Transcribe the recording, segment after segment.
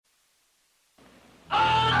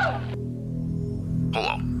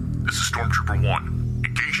Trooper 1,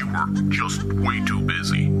 in case you were just way too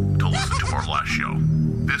busy to listen to our last show,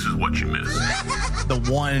 this is what you missed. The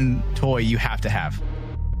one toy you have to have.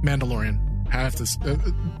 Mandalorian. I have to.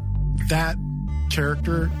 That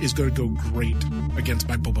character is going to go great against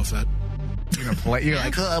my Boba Fett. You're gonna play. You're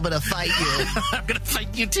like, Oh, I'm gonna fight you. I'm going to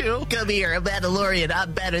fight you too. Come here, a Mandalorian.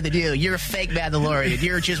 I'm better than you. You're a fake Mandalorian.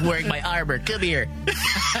 You're just wearing my armor. Come here.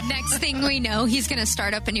 Next thing we know, he's going to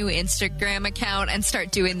start up a new Instagram account and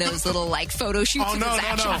start doing those little like photo shoots with his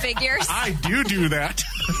action figures. I do that.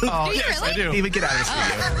 oh, Do you yes, really? I do. Even get out of the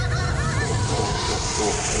studio.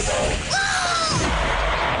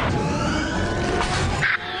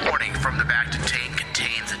 Warning from the Bacta tank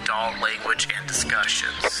contains adult language and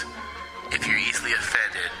discussions. If you're easily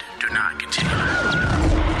offended, do not continue.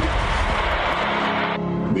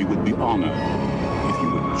 We would be honored if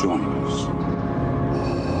you would join us.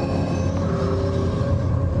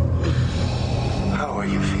 How are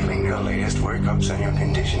you feeling? Your latest workups on your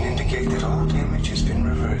condition indicate that all damage has been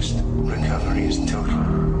reversed. Recovery is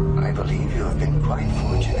total. I believe you have been quite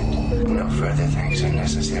fortunate. No further thanks are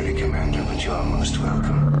necessary, Commander, but you are most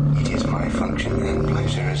welcome. It is my function and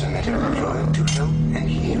pleasure as a medical droid to help and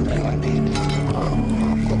heal human beings.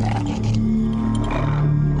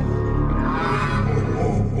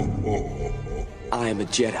 I am a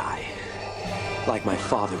Jedi, like my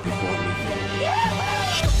father before me.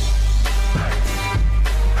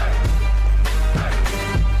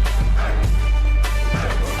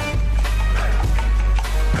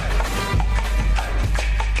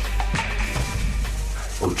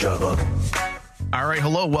 All right,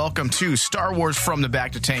 hello, welcome to Star Wars from the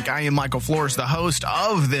Bacta Tank. I am Michael Flores, the host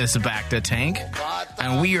of this Bacta Tank,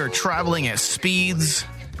 and we are traveling at speeds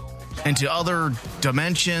into other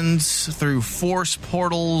dimensions through force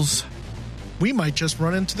portals. We might just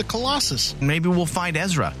run into the Colossus. Maybe we'll find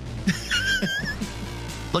Ezra.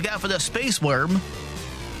 Look out for the space worm.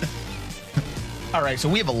 All right, so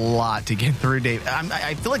we have a lot to get through, Dave.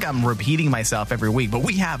 I feel like I'm repeating myself every week, but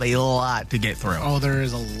we have a lot to get through. Oh, there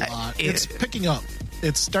is a lot. It's picking up.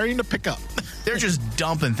 It's starting to pick up. They're just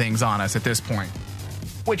dumping things on us at this point,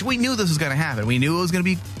 which we knew this was going to happen. We knew it was going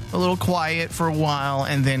to be a little quiet for a while,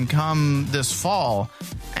 and then come this fall,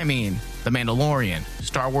 I mean, The Mandalorian,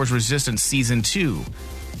 Star Wars Resistance Season 2,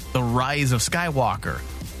 The Rise of Skywalker,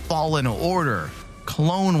 Fallen Order,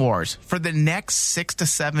 Clone Wars. For the next 6 to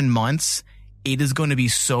 7 months, it is going to be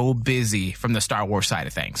so busy from the Star Wars side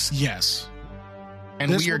of things. Yes.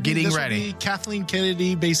 And we are getting ready. Kathleen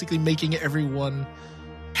Kennedy basically making everyone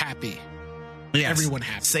happy. Yes. Everyone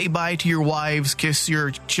happy. Say bye to your wives, kiss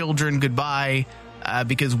your children goodbye,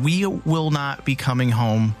 because we will not be coming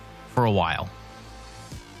home for a while.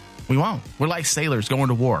 We won't. We're like sailors going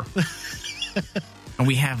to war. And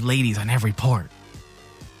we have ladies on every port.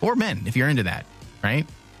 Or men, if you're into that, right?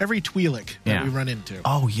 Every Twi'lek that we run into.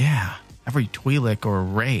 Oh, yeah. Every Twi'lek or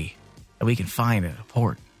Ray that we can find at a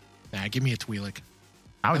port. Nah, give me a Twi'lek.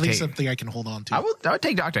 I would take something I can hold on to. I would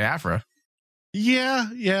take Dr. Aphra.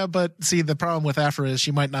 Yeah, but see, the problem with Aphra is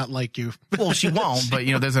she might not like you. Well, she won't, but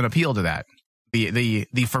there's an appeal to that. The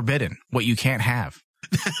forbidden, what you can't have.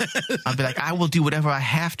 I'll be like, I will do whatever I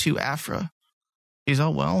have to, Aphra. He's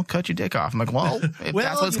well, cut your dick off. I'm like, well, if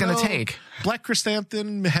that's what it's going to take. Black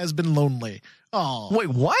Chrysanthemum has been lonely. Oh, wait,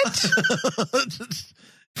 what?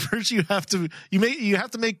 First, you have to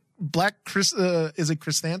make Black Chris. Is it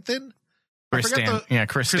Chrysanthemum?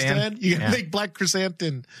 Chrysanthemum. You gotta make Black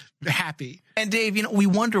Chrysanthemum happy. And Dave, we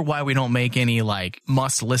wonder why we don't make any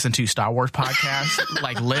must listen to Star Wars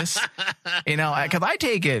podcasts lists. Because I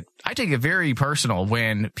take it very personal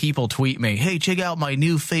when people tweet me, "Hey, check out my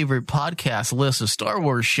new favorite podcast list of Star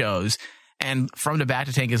Wars shows." And From the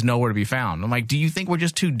Bacta Tank is nowhere to be found. I'm like, do you think we're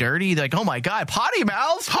just too dirty? They're like, oh my God, potty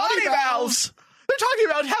mouths. They're talking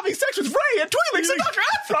about having sex with Ray and Twi'leks and Dr.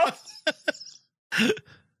 Aphra.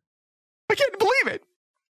 I can't believe it.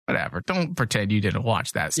 Whatever. Don't pretend you didn't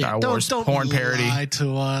watch that Star Wars porn parody.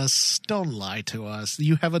 Don't lie to us.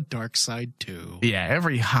 You have a dark side too. Yeah,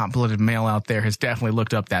 every hot-blooded male out there has definitely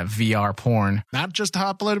looked up that VR porn. Not just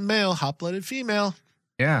hot-blooded male, hot-blooded female.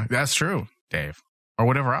 Yeah, that's true, Dave. Or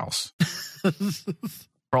whatever else.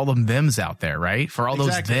 For all them thems out there, right? For all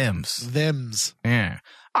those thems. Thems. Yeah.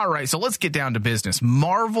 All right, so let's get down to business.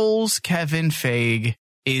 Marvel's Kevin Feige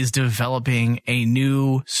is developing a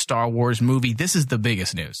new Star Wars movie. This is the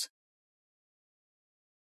biggest news.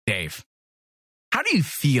 Dave, how do you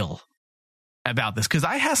feel about this? Because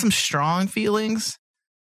I have some strong feelings,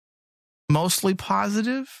 mostly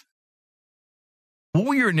positive. What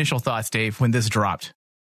were your initial thoughts, Dave, when this dropped?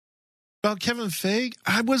 About Kevin Feige,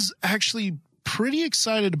 I was actually pretty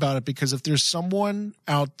excited about it because if there's someone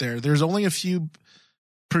out there, there's only a few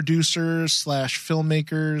producers /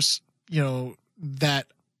 filmmakers, that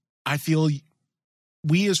I feel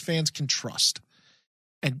we as fans can trust.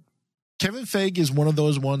 And Kevin Feige is one of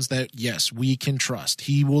those ones that, yes, we can trust.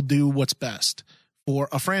 He will do what's best for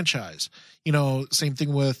a franchise. Same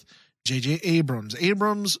thing with J.J. Abrams.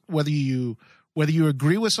 Whether you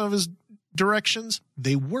agree with some of his directions,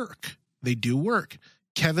 they work. They do work.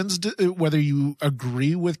 Whether you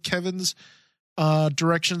agree with Kevin's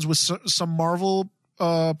directions with some Marvel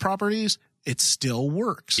properties, it still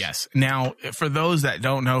works. Yes. Now, for those that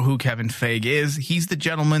don't know who Kevin Feige is, he's the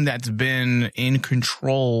gentleman that's been in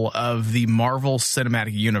control of the Marvel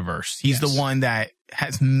Cinematic Universe. He's the one that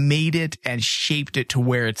has made it and shaped it to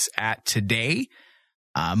where it's at today.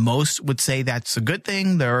 Most would say that's a good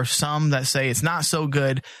thing. There are some that say it's not so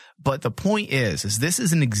good. But the point is this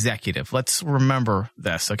is an executive. Let's remember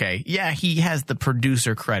this, okay? Yeah, he has the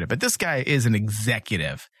producer credit, but this guy is an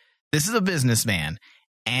executive. This is a businessman.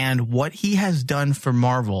 And what he has done for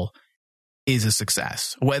Marvel is a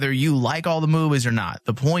success, whether you like all the movies or not.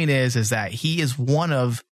 The point is that he is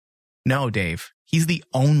he's the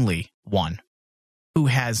only one who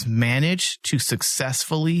has managed to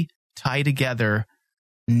successfully tie together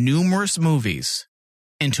numerous movies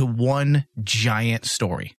into one giant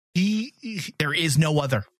story. There is no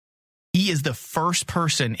other. He is the first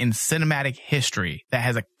person in cinematic history that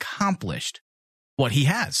has accomplished what he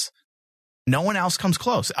has. No one else comes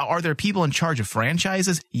close. Are there people in charge of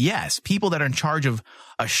franchises? Yes. People that are in charge of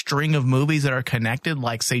a string of movies that are connected,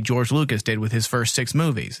 like, say, George Lucas did with his first 6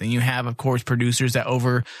 movies. And you have, of course, producers that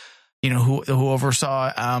who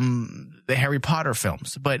oversaw the Harry Potter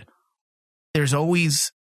films. But there's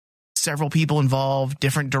always several people involved,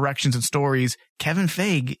 different directions and stories. Kevin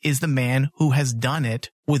Feige is the man who has done it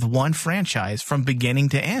with one franchise from beginning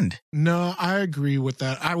to end. No, I agree with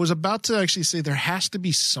that. I was about to actually say there has to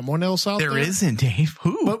be someone else out there. There isn't, Dave.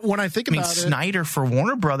 Who? But when I think about it, Snyder for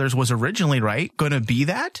Warner Brothers was originally going to be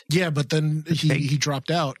that. Yeah, but then he dropped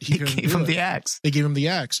out. He gave him the axe. They gave him the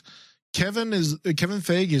axe. Kevin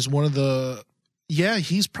Feige is one of the. Yeah,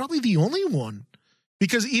 he's probably the only one.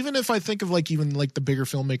 Because even if I think of the bigger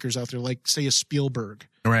filmmakers out there, like, say, a Spielberg,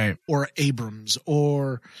 right, or Abrams,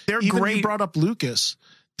 or they're even great. You brought up Lucas.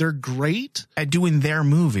 They're great at doing their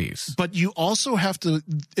movies. But you also have to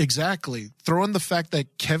throw in the fact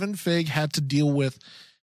that Kevin Feige had to deal with.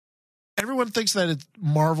 Everyone thinks that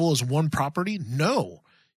Marvel is one property. No,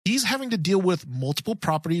 he's having to deal with multiple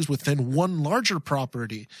properties within one larger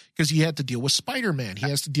property, because he had to deal with Spider-Man. He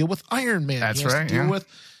has to deal with Iron Man. That's he has right. To deal with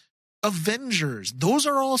Avengers. Those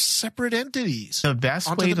are all separate entities. The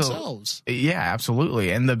best way themselves. Yeah, absolutely.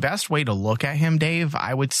 And the best way to look at him, Dave,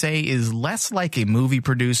 I would say, is less like a movie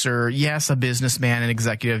producer. Yes, a businessman, an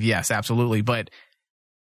executive. Yes, absolutely. But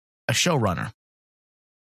a showrunner.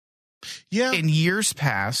 Yeah. In years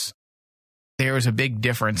past, there is a big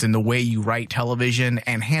difference in the way you write television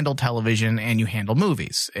and handle television and you handle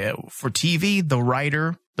movies. For TV, the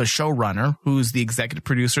writer, the showrunner, who's the executive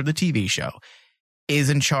producer of the TV show, is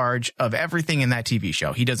in charge of everything in that TV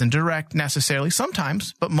show. He doesn't direct necessarily,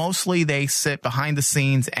 sometimes, but mostly they sit behind the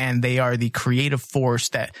scenes and they are the creative force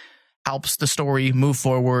that helps the story move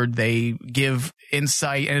forward. They give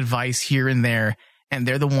insight and advice here and there, and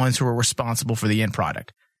they're the ones who are responsible for the end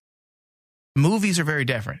product. Movies are very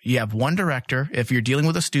different. You have one director. If you're dealing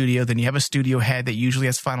with a studio, then you have a studio head that usually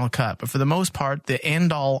has final cut. But for the most part, the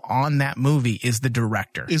end all on that movie is the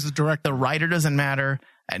director. The writer doesn't matter.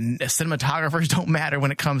 And cinematographers don't matter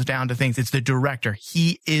when it comes down to things. It's the director.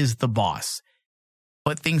 He is the boss.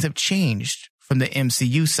 But things have changed from the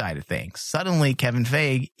MCU side of things. Suddenly, Kevin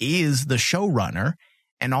Feige is the showrunner,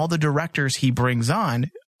 and all the directors he brings on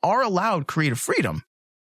are allowed creative freedom.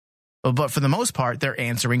 But for the most part, they're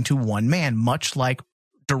answering to one man, much like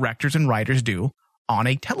directors and writers do on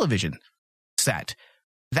a television set.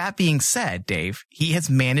 That being said, Dave, he has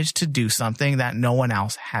managed to do something that no one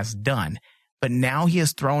else has done. But now he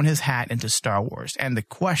has thrown his hat into Star Wars. And the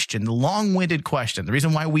question, the long-winded question, the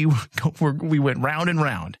reason why we went round and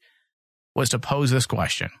round was to pose this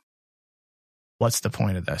question. What's the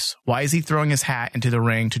point of this? Why is he throwing his hat into the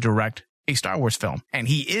ring to direct a Star Wars film? And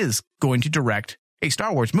he is going to direct a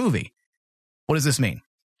Star Wars movie. What does this mean?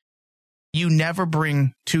 You never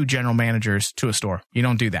bring 2 general managers to a store. You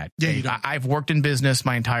don't do that. Yeah, you don't. I've worked in business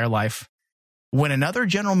my entire life. When another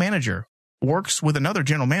general manager works with another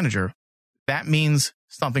general manager, that means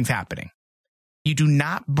something's happening. You do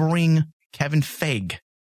not bring Kevin Feige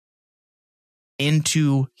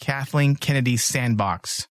into Kathleen Kennedy's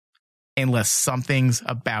sandbox unless something's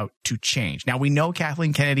about to change. Now, we know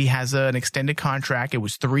Kathleen Kennedy has an extended contract. It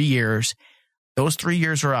was 3 years. Those 3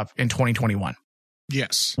 years are up in 2021.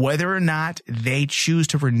 Yes. Whether or not they choose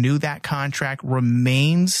to renew that contract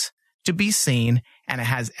remains to be seen, and it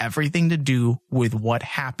has everything to do with what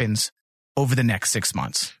happens over the next 6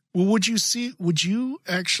 months. Well, would you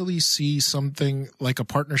actually see something like a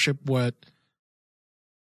partnership what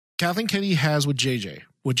Kathleen Kennedy has with J.J.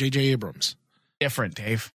 Abrams? Different,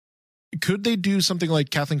 Dave. Could they do something like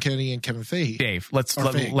Kathleen Kennedy and Kevin Feige? Dave,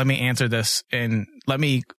 let me answer this, and let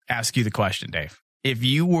me ask you the question, Dave. If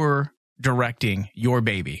you were directing your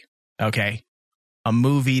baby, okay, a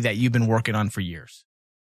movie that you've been working on for years,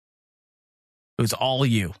 it was all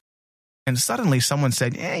you, and suddenly someone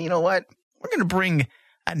said, you know what? We're going to bring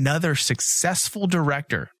another successful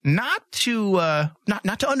director, not to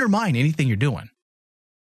undermine anything you're doing,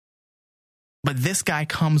 but this guy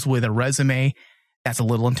comes with a resume that's a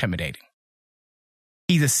little intimidating.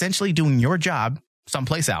 He's essentially doing your job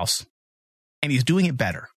someplace else, and he's doing it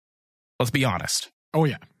better. Let's be honest. Oh,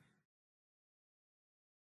 yeah.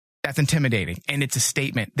 That's intimidating, and it's a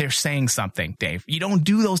statement. They're saying something, Dave. You don't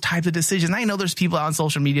do those types of decisions. I know there's people on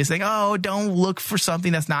social media saying, oh, don't look for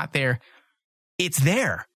something that's not there. It's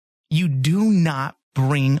there. You do not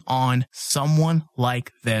bring on someone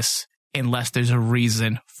like this unless there's a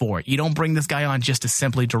reason for it. You don't bring this guy on just to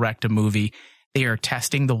simply direct a movie. They are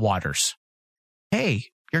testing the waters. Hey,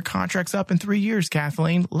 your contract's up in 3 years,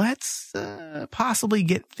 Kathleen. Let's possibly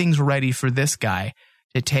get things ready for this guy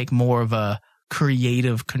to take more of a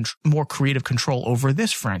more creative control over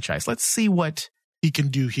this franchise. Let's see what he can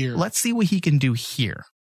do here. Let's see what he can do here.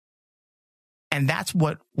 And that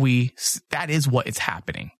is what is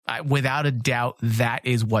happening. Without a doubt, that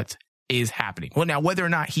is what is happening. Well, now, whether or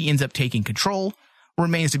not he ends up taking control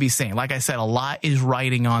remains to be seen. Like I said, a lot is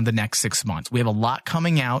riding on the next 6 months. We have a lot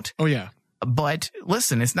coming out. Oh, yeah. But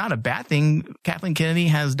listen, it's not a bad thing. Kathleen Kennedy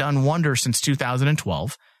has done wonders since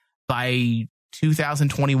 2012. By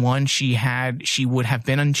 2021, she would have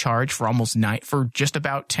been in charge for for just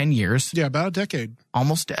about 10 years. Yeah, about a decade.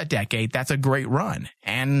 Almost a decade. That's a great run.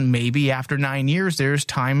 And maybe after 9 years, it's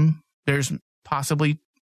time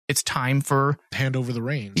for hand over the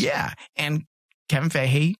reins. Yeah. And Kevin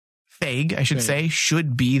Feige, I should say,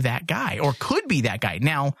 should be that guy, or could be that guy.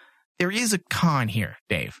 Now, there is a con here,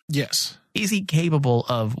 Dave. Yes. Is he capable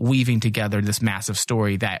of weaving together this massive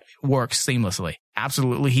story that works seamlessly?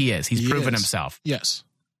 Absolutely, he is. He's proven himself. Yes.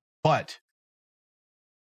 But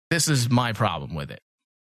this is my problem with it.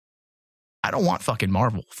 I don't want fucking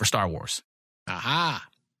Marvel for Star Wars. Aha.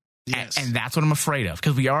 Yes. And that's what I'm afraid of,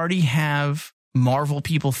 because we already have Marvel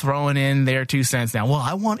people throwing in their 2 cents now. Well,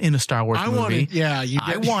 I want in a Star Wars movie.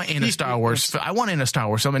 I want in a Star Wars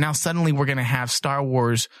film. And now suddenly we're going to have Star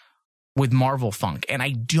Wars with Marvel funk. And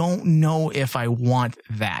I don't know if I want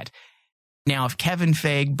that. Now, if Kevin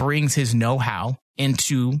Feige brings his know-how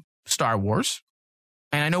into Star Wars,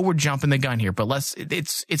 and I know we're jumping the gun here, but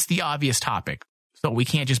it's the obvious topic. So we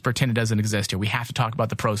can't just pretend it doesn't exist here. We have to talk about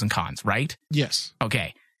the pros and cons, right? Yes.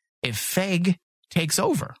 Okay. If Feige takes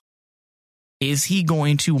over, is he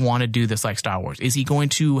going to want to do this like Star Wars? Is he going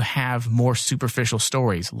to have more superficial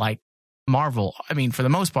stories like Marvel? I mean, for the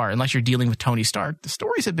most part, unless you're dealing with Tony Stark, the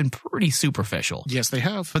stories have been pretty superficial. Yes, they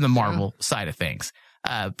have. For the Marvel side of things.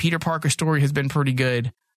 Peter Parker's story has been pretty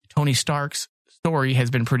good. Tony Stark's story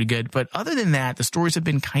has been pretty good. But other than that, the stories have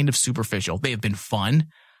been kind of superficial. They have been fun,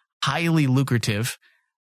 highly lucrative,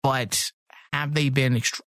 but have they been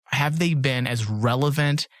as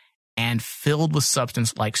relevant and filled with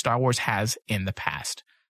substance like Star Wars has in the past?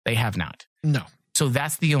 They have not. No. So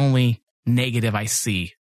that's the only negative I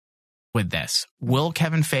see with this. Will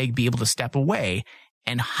Kevin Feige be able to step away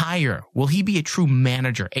and hire? Will he be a true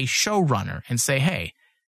manager, a showrunner, and say, hey,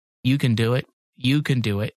 you can do it. You can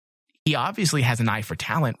do it. He obviously has an eye for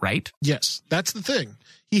talent, right? Yes, that's the thing.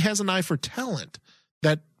 He has an eye for talent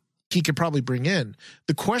that he could probably bring in.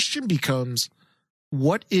 The question becomes,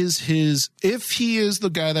 what is if he is the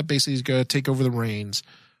guy that basically is going to take over the reins,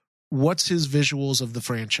 what's his visuals of the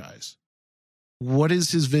franchise? What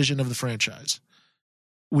is his vision of the franchise?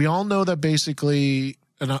 We all know that basically,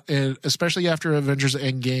 and especially after Avengers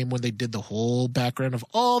Endgame, when they did the whole background of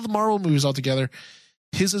all the Marvel movies all together,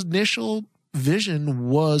 his initial vision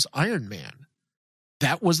was Iron Man.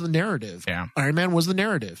 That was the narrative. Yeah. Iron Man was the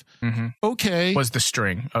narrative. Mm-hmm. Okay. Was the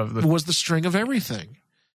string of everything.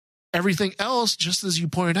 Everything else, just as you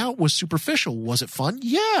pointed out, was superficial. Was it fun?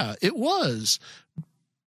 Yeah, it was.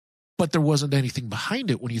 But there wasn't anything behind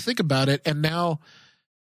it when you think about it. And now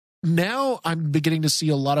I'm beginning to see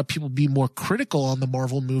a lot of people be more critical on the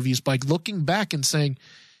Marvel movies by looking back and saying,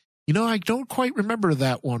 I don't quite remember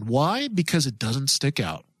that one. Why? Because it doesn't stick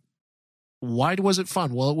out. Why was it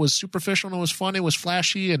fun? Well, it was superficial and it was fun. It was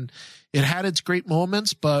flashy and it had its great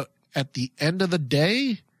moments, but at the end of the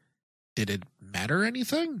day, did it matter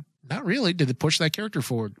anything? Not really. Did it push that character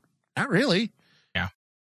forward? Not really. Yeah.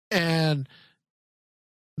 And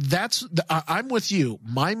I'm with you.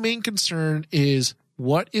 My main concern is,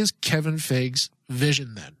 what is Kevin Feige's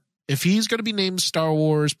vision then? If he's going to be named Star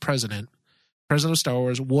Wars president of Star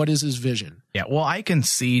Wars, what is his vision? Yeah, well, I can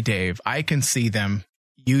see, Dave, them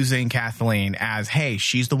using Kathleen as, hey,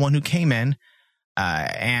 she's the one who came in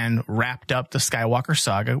and wrapped up the Skywalker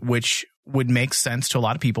saga, which would make sense to a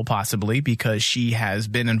lot of people possibly because she has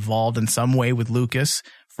been involved in some way with Lucas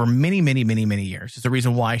for many, many, many, many years. It's the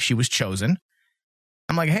reason why she was chosen.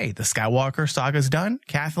 I'm like, hey, the Skywalker saga's done.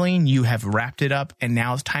 Kathleen, you have wrapped it up, and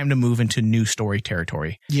now it's time to move into new story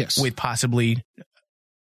territory. Yes. With possibly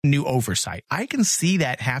new oversight. I can see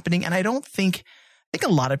that happening, and I think a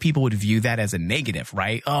lot of people would view that as a negative,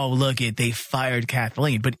 right? Oh, look, they fired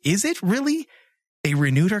Kathleen. But is it really? They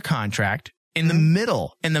renewed her contract in the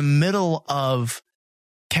middle of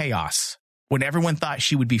chaos when everyone thought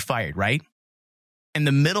she would be fired, right? In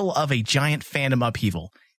the middle of a giant fandom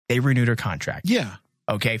upheaval, they renewed her contract. Yeah.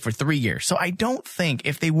 Okay, for 3 years. So I don't think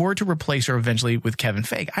if they were to replace her eventually with Kevin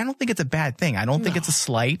Feige, I don't think it's a bad thing. I don't think it's a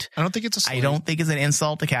slight. I don't think it's a slight. I don't think it's an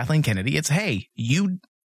insult to Kathleen Kennedy. It's, hey, you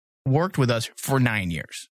worked with us for 9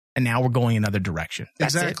 years, and now we're going another direction.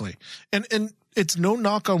 That's exactly. It. And it's no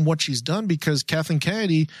knock on what she's done, because Kathleen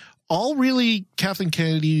Kennedy, Kathleen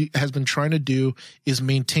Kennedy has been trying to do is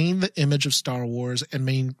maintain the image of Star Wars and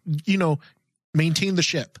maintain the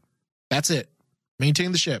ship. That's it.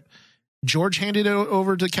 Maintain the ship. George handed it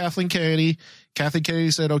over to Kathleen Kennedy. Kathleen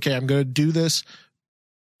Kennedy said, okay, I'm going to do this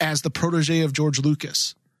as the protege of George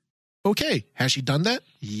Lucas. Okay. Has she done that?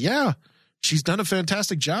 Yeah. She's done a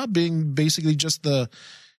fantastic job being basically just the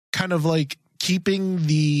kind of like keeping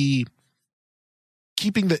the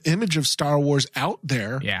image of Star Wars out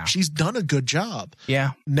there. Yeah. She's done a good job.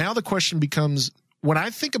 Yeah. Now the question becomes, when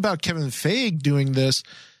I think about Kevin Feige doing this,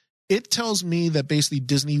 it tells me that basically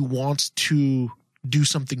Disney wants to do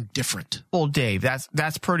something different. Well, Dave,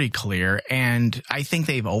 that's pretty clear. And I think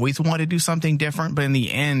they've always wanted to do something different. But in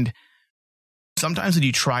the end, sometimes when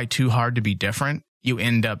you try too hard to be different, you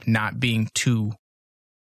end up being too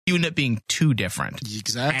different.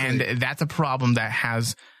 Exactly. And that's a problem that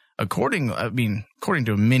has, according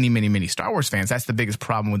to many, many, many Star Wars fans, that's the biggest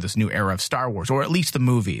problem with this new era of Star Wars, or at least the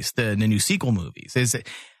movies, the new sequel movies, is that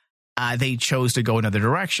they chose to go another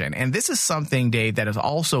direction. And this is something, Dave, that has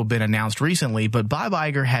also been announced recently, but Bob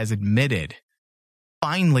Iger has admitted,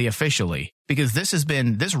 finally, officially, because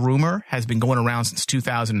this rumor has been going around since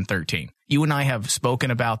 2013. You and I have spoken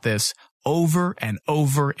about this over and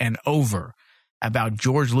over and over, about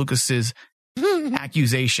George Lucas's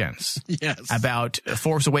accusations, yes, about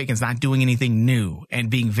Force Awakens not doing anything new and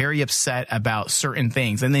being very upset about certain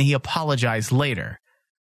things. And then he apologized later.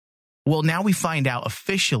 Well, now we find out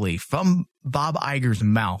officially from Bob Iger's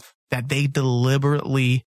mouth that they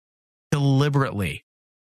deliberately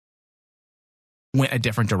went a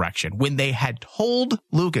different direction. When they had told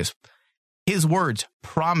Lucas, his words,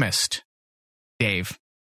 promised, Dave,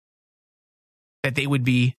 that they would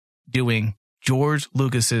be doing George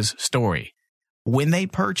Lucas's story. When they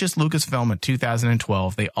purchased Lucasfilm in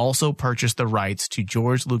 2012, they also purchased the rights to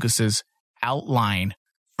George Lucas's outline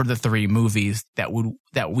for the 3 movies that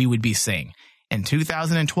we would be seeing. In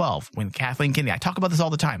 2012, when Kathleen Kennedy, I talk about this all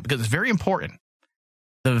the time because it's very important.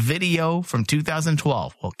 The video from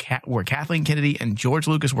 2012, where Kathleen Kennedy and George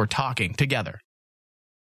Lucas were talking together.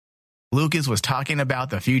 Lucas was talking about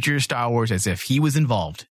the future of Star Wars as if he was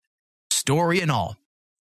involved, story and all.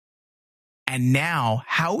 And now,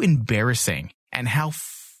 how embarrassing and how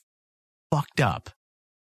fucked up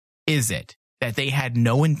is it that they had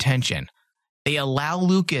no intention? They allow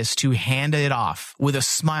Lucas to hand it off with a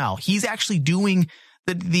smile. He's actually doing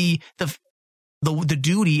the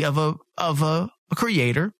duty of a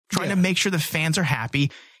creator, trying to make sure the fans are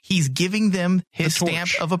happy. He's giving them his stamp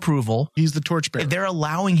of approval. He's the torchbearer. They're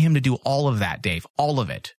allowing him to do all of that, Dave, all of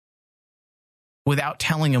it, without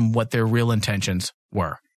telling him what their real intentions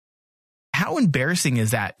were. How embarrassing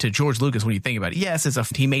is that to George Lucas when you think about it? Yes,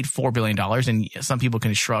 he made $4 billion, and some people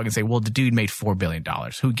can shrug and say, well, the dude made $4 billion.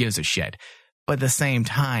 Who gives a shit? But at the same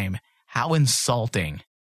time, how insulting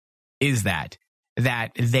is that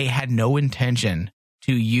they had no intention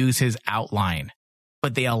to use his outline,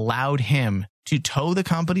 but they allowed him to toe the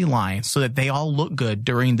company line so that they all look good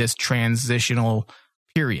during this transitional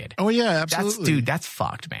period. Oh, yeah, absolutely. That's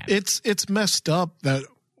fucked, man. It's messed up that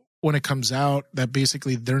when it comes out that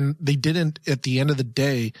basically they didn't, at the end of the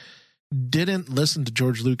day, didn't listen to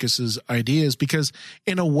George Lucas's ideas, because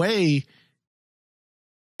in a way,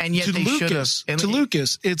 And yet they should have. To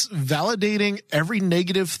Lucas, it's validating every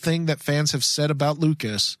negative thing that fans have said about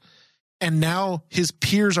Lucas, and now his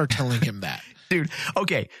peers are telling him that. Dude,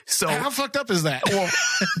 okay, so how fucked up is that?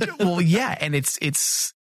 Well, yeah, and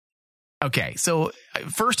it's okay. So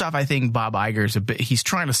first off, I think Bob Iger's he's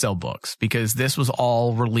trying to sell books because this was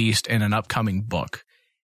all released in an upcoming book.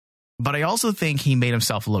 But I also think he made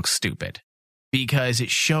himself look stupid because it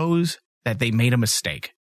shows that they made a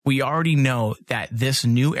mistake. We already know that this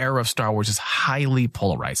new era of Star Wars is highly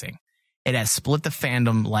polarizing. It has split the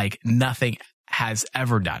fandom like nothing has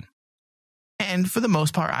ever done. And for the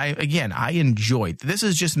most part, I enjoyed. This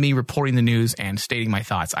is just me reporting the news and stating my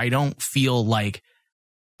thoughts. I don't feel like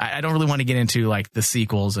I don't really want to get into like the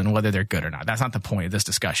sequels and whether they're good or not. That's not the point of this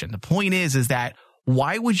discussion. The point is that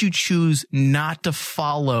why would you choose not to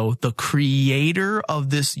follow the creator of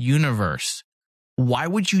this universe? Why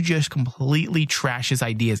would you just completely trash his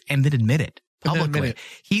ideas and then admit it publicly?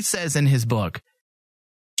 He says in his book,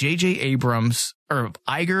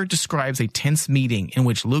 Iger describes a tense meeting in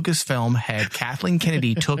which Lucasfilm head Kathleen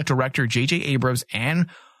Kennedy took director J.J. Abrams and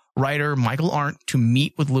writer Michael Arndt to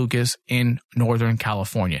meet with Lucas in Northern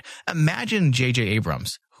California. Imagine J.J.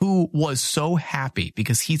 Abrams, who was so happy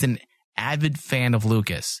because he's an avid fan of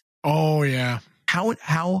Lucas. Oh, yeah.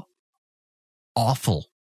 How awful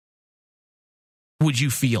would you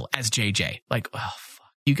feel as JJ? Like, oh,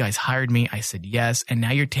 fuck, you guys hired me. I said yes. And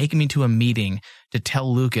now you're taking me to a meeting to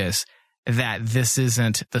tell Lucas that this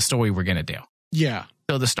isn't the story we're going to do. Yeah.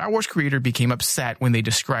 So the Star Wars creator became upset when they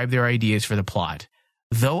described their ideas for the plot.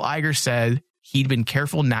 Though Iger said he'd been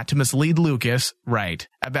careful not to mislead Lucas, right,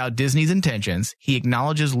 about Disney's intentions, he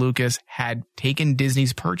acknowledges Lucas had taken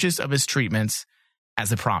Disney's purchase of his treatments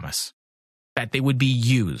as a promise that they would be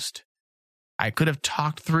used. I could have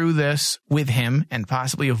talked through this with him and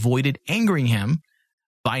possibly avoided angering him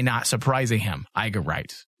by not surprising him, Iger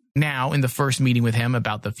writes. Now, in the first meeting with him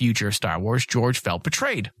about the future of Star Wars, George felt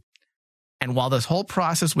betrayed. And while this whole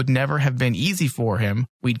process would never have been easy for him,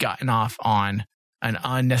 we'd gotten off on an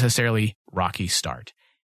unnecessarily rocky start.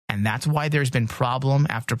 And that's why there's been problem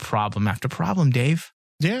after problem after problem, Dave.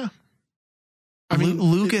 Yeah. I mean,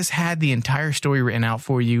 Lucas had the entire story written out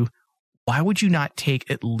for you. Why would you not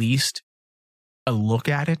take at least a look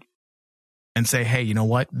at it and say, hey, you know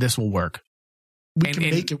what? This will work. We can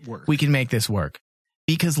make it work. We can make this work.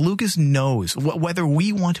 Because Lucas knows, whether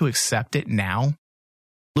we want to accept it now,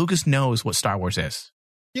 Lucas knows what Star Wars is.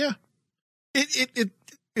 Yeah. It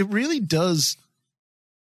really does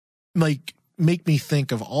like make me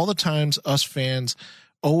think of all the times us fans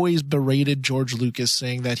always berated George Lucas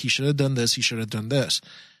saying that he should have done this, he should have done this.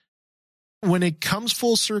 When it comes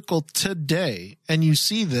full circle today and you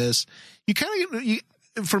see this, you kind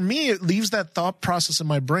of, for me, it leaves that thought process in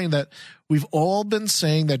my brain that we've all been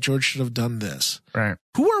saying that George should have done this. Right.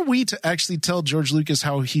 Who are we to actually tell George Lucas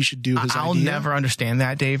how he should do his I'll idea? never understand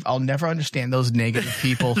that, Dave. I'll never understand those negative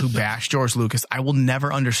people who bash George Lucas. I will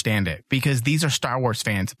never understand it because these are Star Wars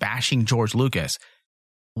fans bashing George Lucas.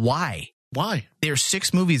 Why? There's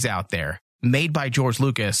 6 movies out there made by George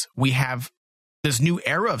Lucas. We have this new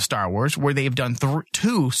era of Star Wars where they've done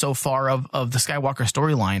 2 so far of the Skywalker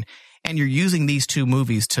storyline, and you're using these 2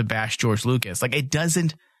 movies to bash George Lucas. Like, it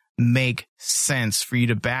doesn't make sense for you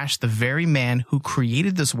to bash the very man who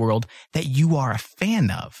created this world that you are a fan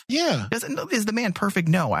of. Yeah. Is the man perfect?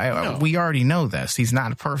 No. We already know this. He's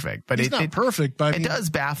not perfect. But he's not perfect. But it does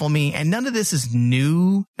baffle me. And none of this is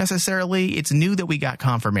new necessarily. It's new that we got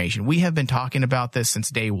confirmation. We have been talking about this since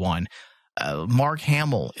day one. Mark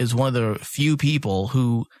Hamill is one of the few people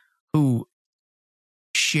who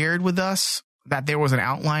shared with us that there was an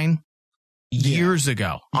outline years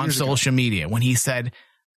ago on social media when he said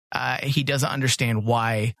he doesn't understand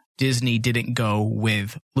why Disney didn't go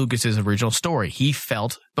with Lucas's original story. He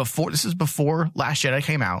felt before Last Jedi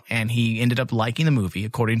came out, and he ended up liking the movie,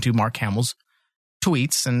 according to Mark Hamill's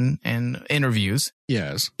tweets and interviews.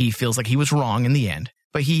 Yes. He feels like he was wrong in the end.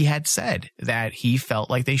 But he had said that he felt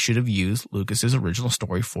like they should have used Lucas's original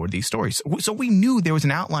story for these stories. So we knew there was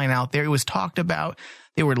an outline out there. It was talked about.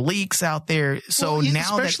 There were leaks out there. So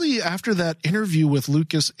now, especially after that interview with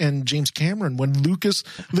Lucas and James Cameron, when Lucas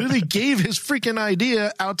literally gave his freaking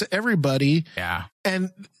idea out to everybody. Yeah. And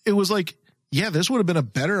it was like, yeah, this would have been a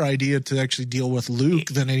better idea to actually deal with Luke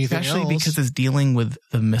than anything else. Especially because it's dealing with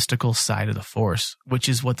the mystical side of the Force, which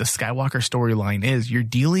is what the Skywalker storyline is. You're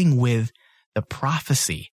dealing with the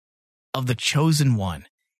prophecy of the chosen one.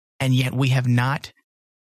 And yet we have not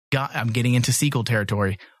I'm getting into sequel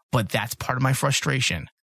territory, but that's part of my frustration.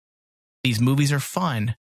 These movies are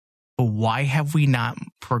fun, but why have we not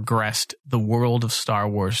progressed the world of Star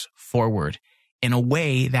Wars forward in a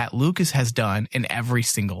way that Lucas has done in every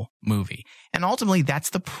single movie. And ultimately, that's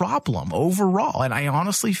the problem overall. And I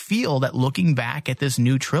honestly feel that looking back at this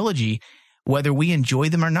new trilogy, whether we enjoy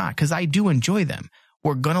them or not, because I do enjoy them,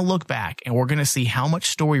 we're going to look back and we're going to see how much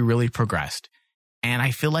story really progressed. And I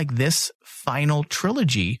feel like this final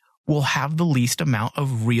trilogy will have the least amount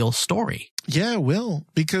of real story. Yeah, it will.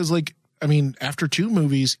 Because, after 2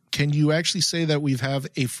 movies, can you actually say that we have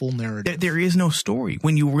a full narrative? There is no story.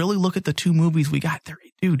 When you really look at the 2 movies we got, there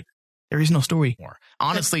is no story more.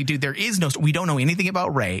 Honestly, dude, there is no story. We don't know anything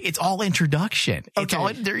about Rey. It's all introduction.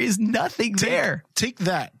 There is nothing there. Take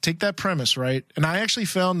that premise, right? And I actually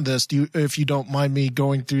found this, if you don't mind me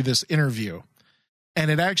going through this interview.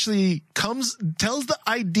 And it actually tells the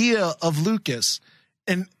idea of Lucas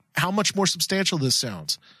and how much more substantial this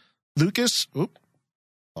sounds. Lucas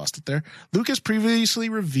previously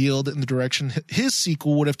revealed in the direction his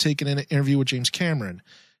sequel would have taken in an interview with James Cameron,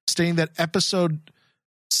 stating that episode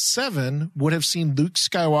 7 would have seen Luke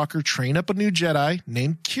Skywalker train up a new Jedi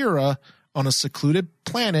named Kira on a secluded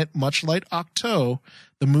planet, much like Octo.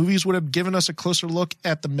 The movies would have given us a closer look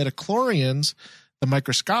at the midichlorians, the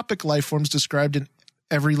microscopic life forms described in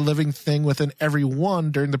every living thing within every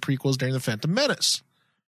one during the prequels during the Phantom Menace.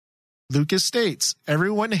 Lucas states,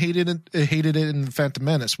 everyone hated it in Phantom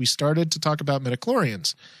Menace. We started to talk about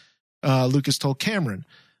midichlorians. Lucas told Cameron,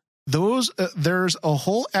 there's a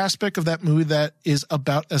whole aspect of that movie that is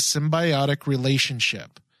about a symbiotic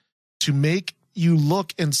relationship to make you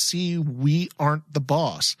look and see we aren't the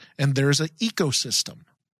boss and there's an ecosystem.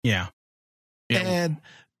 Yeah. And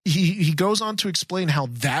he goes on to explain how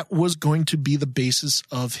that was going to be the basis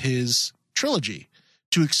of his trilogy,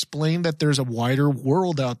 to explain that there's a wider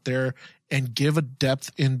world out there and give a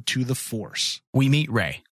depth into the Force. We meet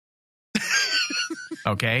Rey.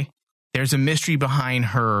 Okay? There's a mystery behind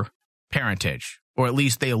her parentage, or at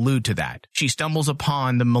least they allude to that. She stumbles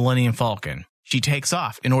upon the Millennium Falcon. She takes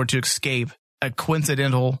off in order to escape a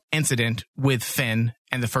coincidental incident with Finn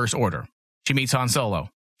and the First Order. She meets Han Solo.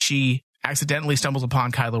 She accidentally stumbles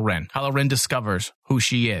upon Kylo Ren. Kylo Ren discovers who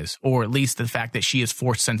she is, or at least the fact that she is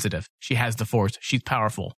Force sensitive. She has the Force. She's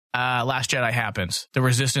powerful. Last Jedi happens. The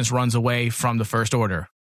Resistance runs away from the First Order.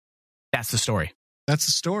 That's the story.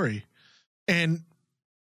 And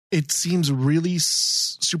it seems really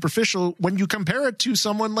superficial when you compare it to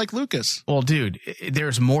someone like Lucas. Well, dude,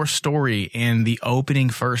 there's more story in the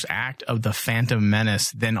opening first act of The Phantom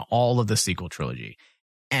Menace than all of the sequel trilogy.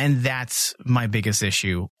 And that's my biggest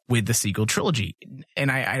issue with the sequel trilogy.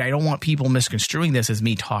 And I don't want people misconstruing this as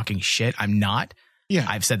me talking shit. I'm not. Yeah.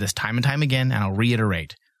 I've said this time and time again, and I'll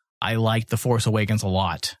reiterate. I liked The Force Awakens a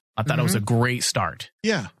lot. I thought it was a great start.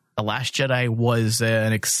 Yeah. The Last Jedi was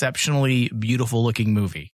an exceptionally beautiful looking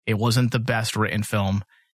movie. It wasn't the best written film.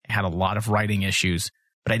 It had a lot of writing issues,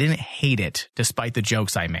 but I didn't hate it despite the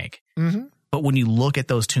jokes I make. Mm-hmm. But when you look at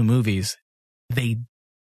those 2 movies, they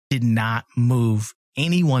did not move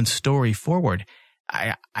anyone's story forward.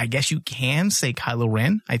 I guess you can say Kylo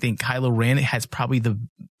Ren. I think Kylo Ren has probably the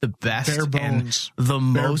best and the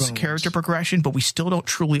most character progression, but we still don't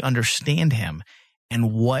truly understand him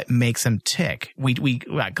and what makes him tick. We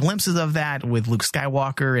got glimpses of that with Luke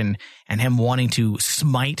Skywalker and him wanting to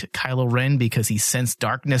smite Kylo Ren because he sensed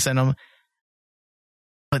darkness in him.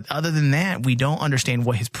 But other than that, we don't understand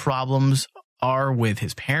what his problems are with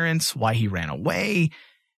his parents, why he ran away.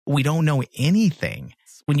 We don't know anything.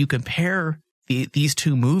 When you compare these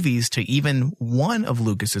 2 movies to even one of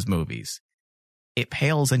Lucas's movies, it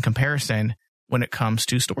pales in comparison when it comes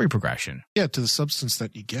to story progression. Yeah, to the substance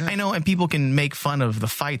that you get. I know, and people can make fun of the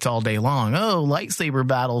fights all day long. Oh, lightsaber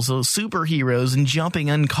battles, those superheroes and jumping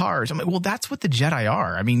on cars. I'm like, well, that's what the Jedi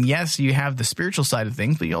are. I mean, yes, you have the spiritual side of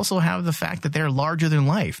things, but you also have the fact that they're larger than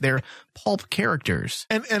life. They're pulp characters.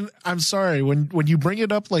 And I'm sorry, when you bring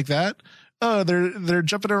it up like that, oh, they're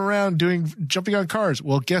jumping around jumping on cars.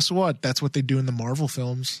 Well, guess what? That's what they do in the Marvel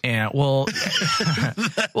films. Yeah, well,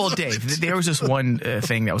 Dave, there was just one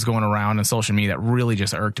thing that was going around on social media that really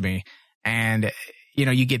just irked me. And,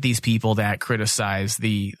 you get these people that criticize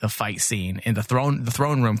the fight scene in the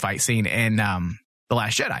throne room fight scene in The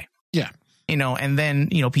Last Jedi. Yeah. And then,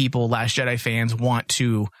 people, Last Jedi fans want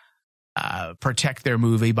to protect their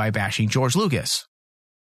movie by bashing George Lucas,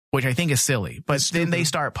 which I think is silly. But then they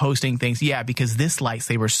start posting things, because this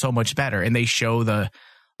lightsaber is so much better. And they show the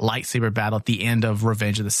lightsaber battle at the end of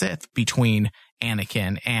Revenge of the Sith between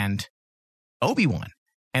Anakin and Obi-Wan.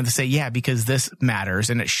 And to say, because this matters.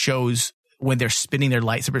 And it shows when they're spinning their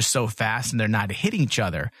lightsabers so fast and they're not hitting each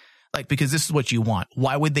other. Like, because this is what you want.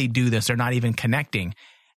 Why would they do this? They're not even connecting.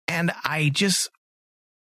 And I just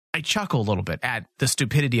I chuckle a little bit at the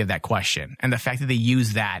stupidity of that question and the fact that they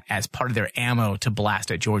use that as part of their ammo to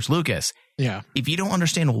blast at George Lucas. Yeah. If you don't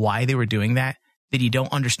understand why they were doing that, then you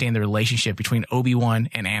don't understand the relationship between Obi-Wan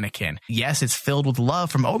and Anakin. Yes, it's filled with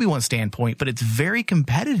love from Obi-Wan's standpoint, but it's very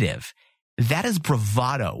competitive. That is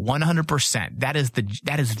bravado, 100%.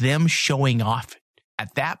 That is them showing off.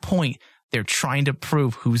 At that point, they're trying to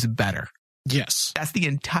prove who's better. Yes. That's the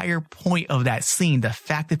entire point of that scene. The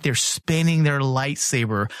fact that they're spinning their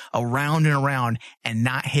lightsaber around and around and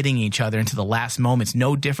not hitting each other into the last moments.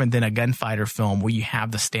 No different than a gunfighter film where you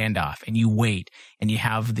have the standoff and you wait and you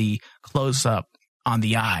have the close up on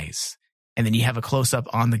the eyes and then you have a close up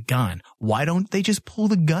on the gun. Why don't they just pull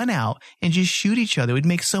the gun out and just shoot each other? It would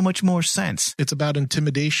make so much more sense. It's about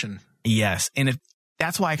intimidation. Yes. And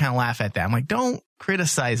that's why I kind of laugh at that. I'm like, don't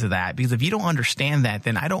criticize that, because if you don't understand that,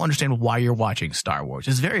 then I don't understand why you're watching Star Wars.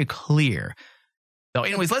 It's very clear. So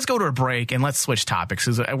anyways, let's go to a break and let's switch topics.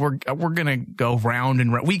 We're going to go round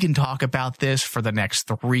and round. We can talk about this for the next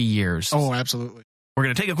 3 years. Oh, absolutely. We're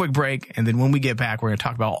going to take a quick break. And then when we get back, we're going to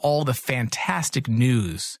talk about all the fantastic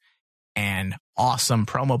news and awesome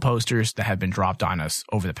promo posters that have been dropped on us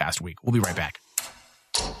over the past week. We'll be right back.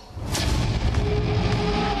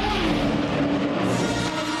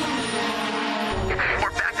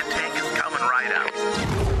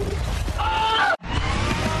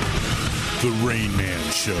 The Rain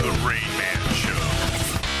Man Show. The Rain Man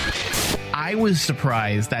Show. I was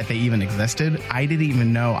surprised that they even existed. I didn't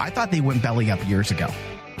even know. I thought they went belly up years ago.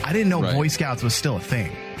 I didn't know Boy Scouts was still a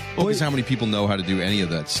thing. Well, because how many people know how to do any of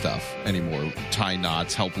that stuff anymore? Tie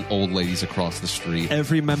knots, help old ladies across the street.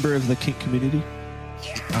 Every member of the kink community.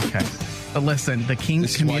 Okay. But listen, the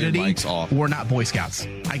kink community, we're not Boy Scouts.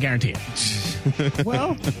 I guarantee it.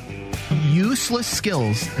 Well, useless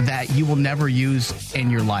skills that you will never use in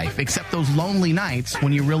your life, except those lonely nights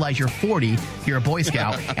when you realize you're 40, you're a Boy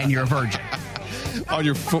Scout, and you're a virgin. On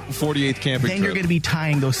your 48th camping Then you're going to be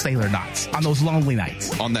tying those sailor knots on those lonely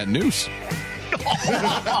nights. On that noose.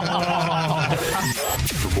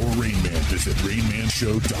 For more Rain Man, visit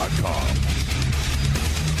RainManShow.com.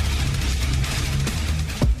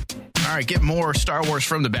 All right, get more Star Wars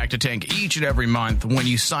from the Bacta Tank each and every month when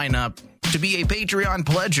you sign up to be a Patreon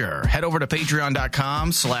pledger. Head over to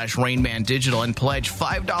patreon.com/RainManDigital and pledge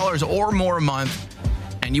 $5 or more a month,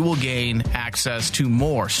 and you will gain access to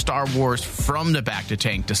more Star Wars from the Bacta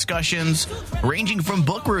Tank discussions, ranging from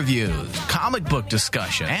book reviews, comic book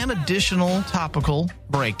discussion, and additional topical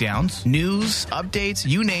breakdowns, news, updates,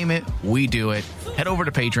 you name it, we do it. Head over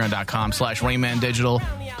to patreon.com/RainManDigital.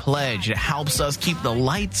 Pledge. It helps us keep the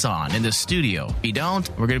lights on in the studio. If you don't,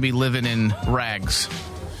 we're going to be living in rags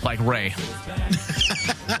like Ray.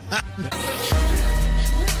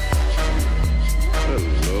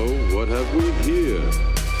 Hello, what have we here?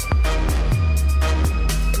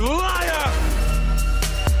 Liar!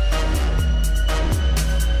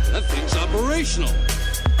 That thing's operational.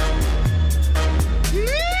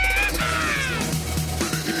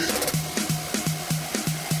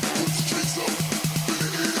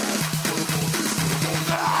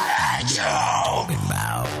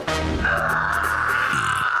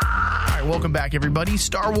 Welcome back, everybody.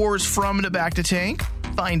 Star Wars from the Bacta Tank.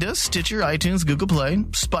 Find us, Stitcher, iTunes, Google Play,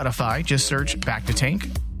 Spotify. Just search Bacta Tank.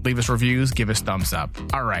 Leave us reviews. Give us thumbs up.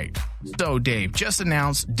 All right. So, Dave, just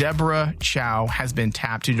announced Deborah Chow has been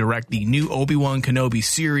tapped to direct the new Obi-Wan Kenobi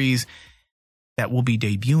series that will be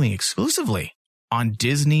debuting exclusively on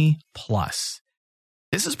Disney+.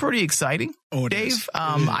 This is pretty exciting. Oh, Dave,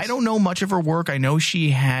 I don't know much of her work. I know she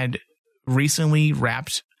had recently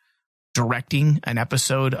wrapped directing an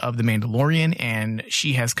episode of The Mandalorian, and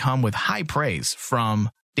she has come with high praise from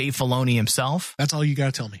Dave Filoni himself. That's all you got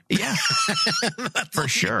to tell me. Yeah, for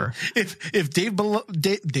sure. If Dave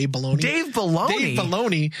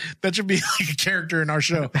Filoni, that should be like a character in our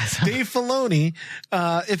show. Dave Filoni,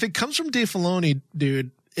 if it comes from Dave Filoni,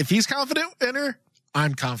 dude, if he's confident in her,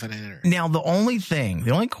 I'm confident in her. Now, the only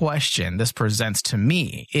question this presents to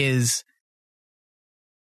me is,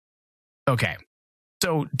 okay,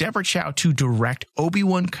 so Deborah Chow to direct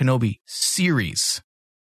Obi-Wan Kenobi series.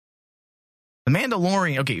 The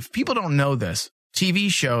Mandalorian, okay, if people don't know this, TV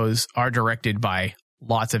shows are directed by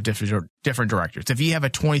lots of different directors. If you have a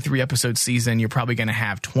 23 episode season, you're probably going to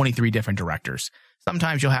have 23 different directors.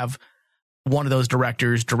 Sometimes you'll have one of those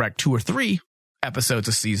directors direct 2 or 3 episodes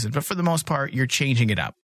a season, but for the most part, you're changing it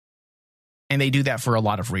up. And they do that for a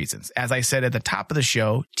lot of reasons. As I said at the top of the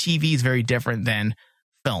show, TV is very different than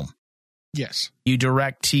film. Yes. You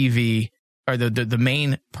direct TV, or the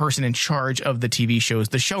main person in charge of the TV show is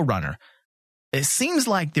the showrunner. It seems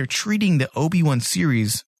like they're treating the Obi-Wan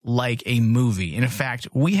series like a movie. And in fact,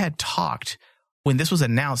 we had talked when this was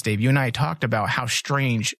announced, Dave, you and I talked about how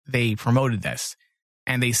strange they promoted this.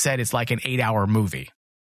 And they said it's like an 8-hour movie.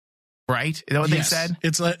 Right? Is that what they said?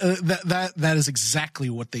 It's like that is exactly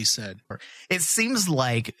what they said. It seems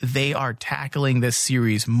like they are tackling this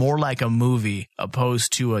series more like a movie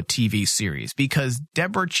opposed to a TV series, because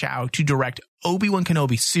Deborah Chow to direct Obi-Wan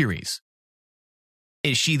Kenobi series.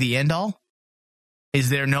 Is she the end all? Is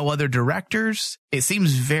there no other directors? It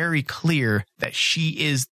seems very clear that she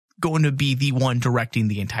is going to be the one directing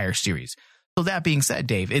the entire series. So that being said,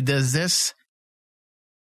 Dave, does this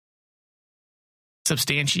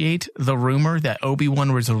substantiate the rumor that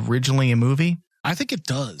Obi-Wan was originally a movie? I think it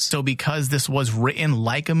does. So because this was written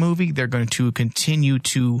like a movie, they're going to continue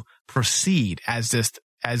to proceed as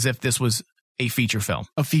if this was a feature film.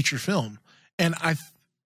 A feature film. And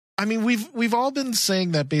I mean, we've all been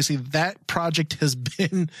saying that basically that project has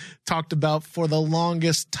been talked about for the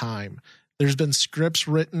longest time. There's been scripts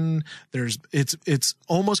written. It's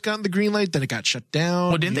almost gotten the green light, then it got shut down.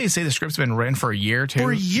 Well, didn't they say the script's been written for a year or two?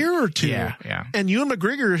 For a year or two. Yeah. And Ewan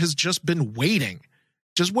McGregor has just been waiting.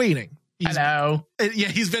 Just waiting. Hello. Yeah,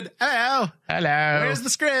 he's been, hello. Where's the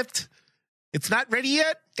script? It's not ready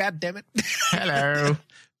yet? God damn it. Hello.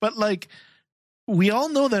 But like, we all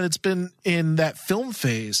know that it's been in that film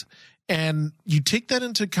phase. And you take that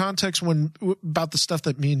into context about the stuff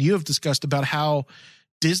that me and you have discussed about how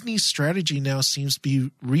Disney's strategy now seems to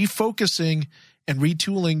be refocusing and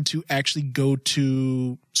retooling to actually go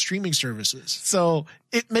to streaming services. So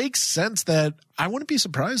it makes sense that I wouldn't be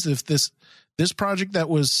surprised if this project that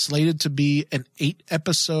was slated to be an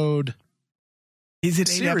 8-episode Is it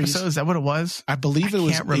 8 series, episodes? Is that what it was? I believe it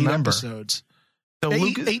was 8 remember. episodes. So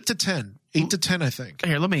 8 to 10. 8 to 10, I think.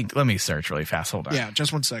 Here, let me search really fast. Hold on. Yeah,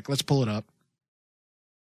 just one sec. Let's pull it up.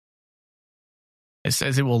 It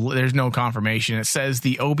says it will. There's no confirmation. It says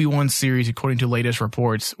the Obi-Wan series, according to latest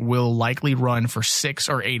reports, will likely run for 6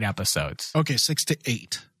 or 8 episodes. Okay, 6 to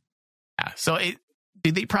 8. Yeah. So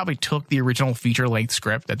they probably took the original feature-length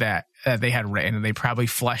script that they had written, and they probably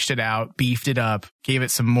fleshed it out, beefed it up, gave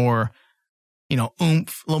it some more,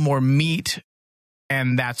 oomph, a little more meat,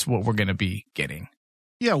 and that's what we're going to be getting.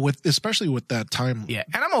 Yeah, especially with that time. Yeah,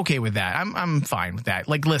 and I'm okay with that. I'm fine with that.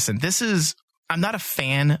 Like, listen, I'm not a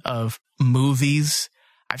fan of movies.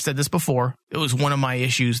 I've said this before. It was one of my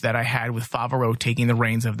issues that I had with Favreau taking the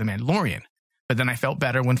reins of The Mandalorian. But then I felt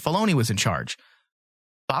better when Filoni was in charge.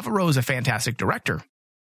 Favreau is a fantastic director,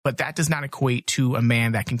 but that does not equate to a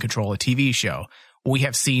man that can control a TV show. We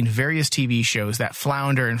have seen various TV shows that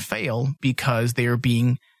flounder and fail because they are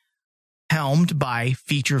being helmed by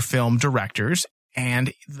feature film directors,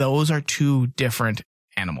 and those are two different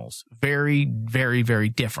animals. Very, very, very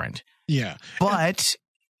different. Yeah.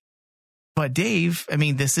 But Dave, I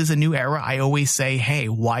mean, this is a new era. I always say, hey,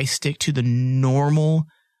 why stick to the normal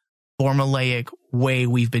formulaic way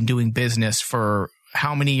we've been doing business for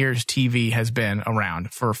how many years TV has been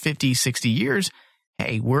around? For 50, 60 years.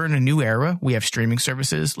 Hey, we're in a new era. We have streaming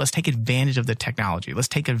services. Let's take advantage of the technology. Let's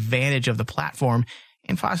take advantage of the platform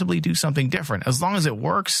and possibly do something different. As long as it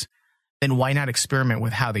works, then why not experiment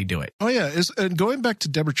with how they do it? Oh, yeah. And going back to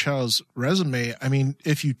Deborah Chow's resume, I mean,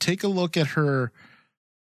 if you take a look at her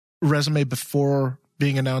resume before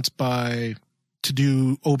being announced to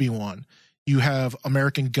do Obi-Wan, you have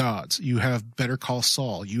American Gods, you have Better Call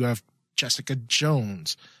Saul, you have Jessica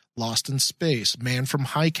Jones, Lost in Space, Man from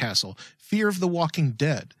High Castle, Fear of the Walking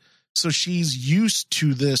Dead. So she's used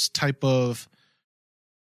to this type of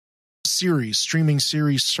streaming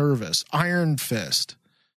series service. Iron Fist,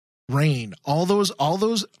 Reign, all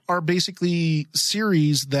those are basically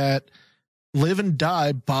series that live and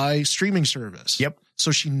die by streaming service. Yep.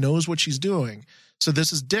 So she knows what she's doing. So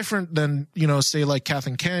this is different than, say like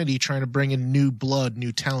Kathleen Kennedy trying to bring in new blood,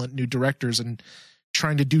 new talent, new directors, and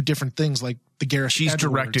trying to do different things like the Gareth She's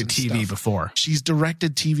Edwards directed and TV stuff. before. She's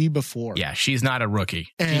directed TV before. Yeah, she's not a rookie.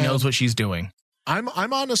 She And knows what she's doing. I'm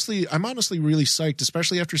honestly really psyched,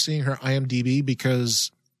 especially after seeing her IMDb,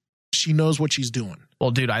 because she knows what she's doing. Well,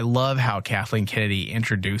 dude, I love how Kathleen Kennedy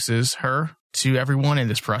introduces her to everyone in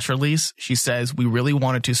this press release. She says, we really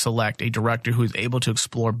wanted to select a director who is able to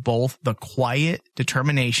explore both the quiet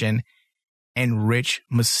determination and rich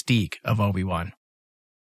mystique of Obi-Wan.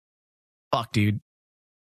 Fuck, dude.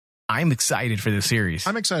 I'm excited for this series.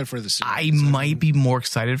 I'm excited for this series. I might be more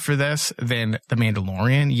excited for this than The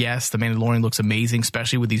Mandalorian. Yes, The Mandalorian looks amazing,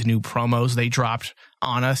 especially with these new promos they dropped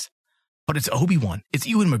on us. But it's Obi-Wan. It's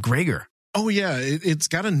Ewan McGregor. Oh, yeah. It's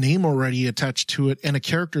got a name already attached to it and a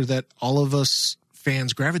character that all of us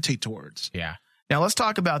fans gravitate towards. Yeah. Now, let's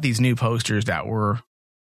talk about these new posters that were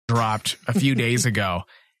dropped a few days ago.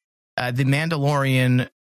 The Mandalorian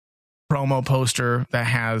promo poster that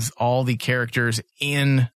has all the characters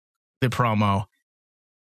in the promo,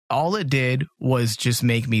 all it did was just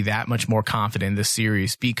make me that much more confident in this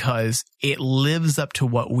series because it lives up to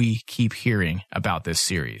what we keep hearing about this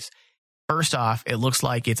series. First off, it looks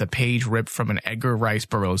like it's a page ripped from an Edgar Rice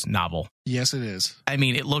Burroughs novel. Yes, it is. I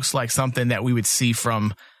mean, it looks like something that we would see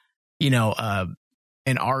from,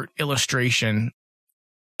 an art illustration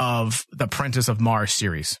of the Apprentice of Mars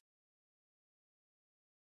series.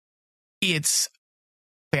 It's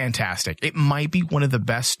fantastic. It might be one of the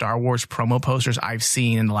best Star Wars promo posters I've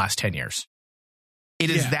seen in the last 10 years. It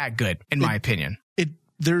is that good, in my opinion.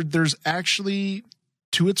 There's actually,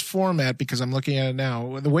 to its format, because I'm looking at it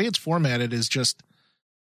now, the way it's formatted is just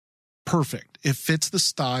perfect. It fits the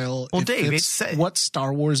style. Well, Dave, what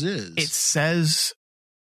Star Wars is. It says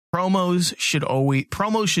promos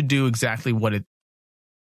should do exactly what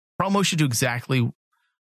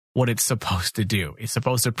it's supposed to do. It's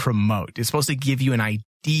supposed to promote. It's supposed to give you an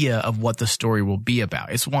idea of what the story will be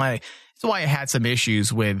about. It's why I had some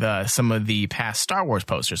issues with some of the past Star Wars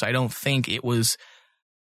posters. I don't think it was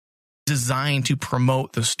designed to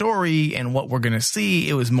promote the story and what we're going to see.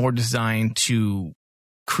 It was more designed to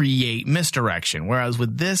create misdirection. Whereas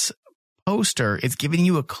with this poster, it's giving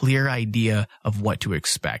you a clear idea of what to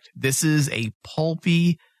expect. This is a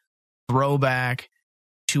pulpy throwback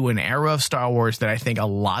to an era of Star Wars that I think a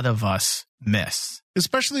lot of us miss.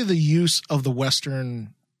 Especially the use of the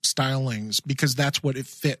Western stylings, because that's what it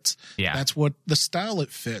fits. Yeah. That's what the style it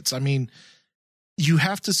fits. I mean, you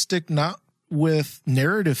have to stick not with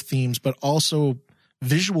narrative themes, but also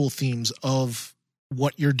visual themes of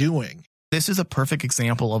what you're doing. This is a perfect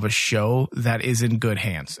example of a show that is in good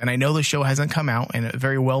hands. And I know the show hasn't come out and it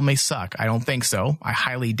very well may suck. I don't think so. I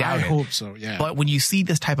highly doubt it. I hope so, yeah. But when you see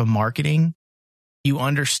this type of marketing, you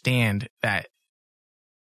understand that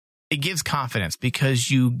it gives confidence because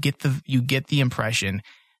you get the impression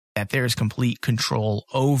that there's complete control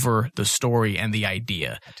over the story and the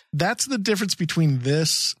idea. That's the difference between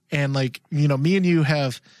this and me and you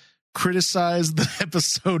have criticized the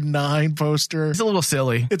episode 9 poster. It's a little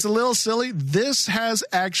silly. This has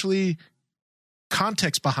actually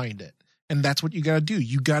context behind it. And that's what you got to do.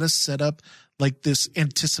 You got to set up this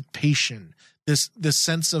anticipation, this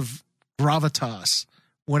sense of gravitas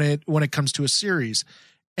when it comes to a series,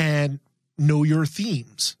 and know your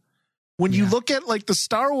themes. When you look at the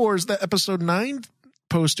Star Wars, the episode 9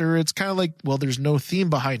 poster, it's kind of there's no theme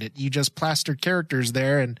behind it. You just plastered characters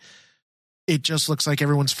there and it just looks like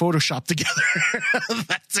everyone's photoshopped together.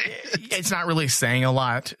 That's it. It's not really saying a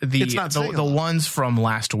lot. The ones from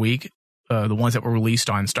last week, the ones that were released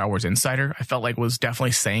on Star Wars Insider, I felt like was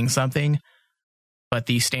definitely saying something. But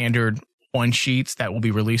the standard one sheets that will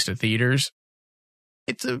be released at theaters,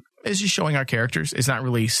 it's just showing our characters. It's not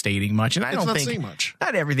really stating much, and I don't think much.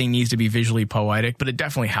 Not everything needs to be visually poetic, but it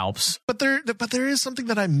definitely helps. But there is something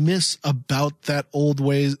that I miss about that old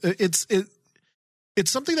ways. It's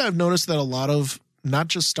something that I've noticed that a lot of, not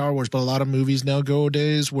just Star Wars, but a lot of movies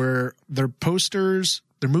nowadays, where their posters,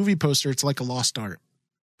 their movie poster, it's like a lost art.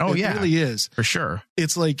 Oh, It really is. For sure.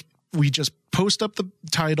 It's like we just post up the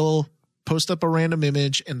title, post up a random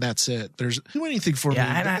image, and that's it. There's do anything for me.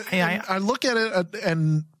 And I look at it,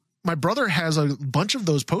 and my brother has a bunch of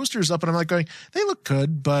those posters up, and I'm like going, they look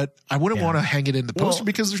good, but I wouldn't want to hang it in the poster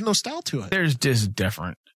because there's no style to it. There's just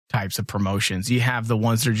different types of promotions. You have the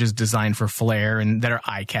ones that are just designed for flair and that are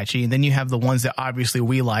eye-catchy, and then you have the ones that obviously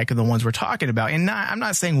we like and the ones we're talking about. And I'm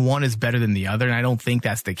not saying one is better than the other, and I don't think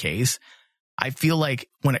that's the case. I feel like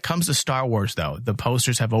when it comes to Star Wars, though, the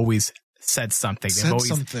posters have always said something.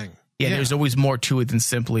 Yeah, there's always more to it than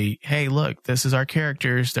simply, hey, look, this is our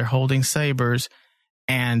characters. They're holding sabers.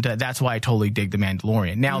 And that's why I totally dig The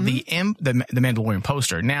Mandalorian. Now, the Mandalorian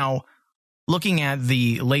poster. Now, looking at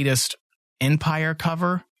the latest Empire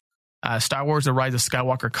cover, Star Wars The Rise of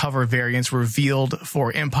Skywalker cover variants revealed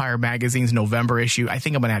for Empire Magazine's November issue. I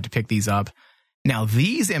think I'm going to have to pick these up. Now,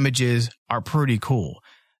 these images are pretty cool.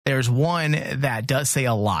 There's one that does say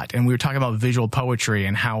a lot. And we were talking about visual poetry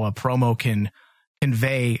and how a promo can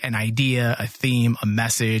convey an idea, a theme, a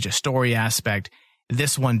message, a story aspect.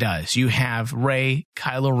 This one does. You have Rey,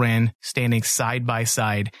 Kylo Ren standing side by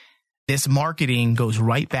side. This marketing goes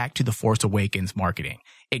right back to the Force Awakens marketing.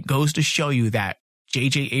 It goes to show you that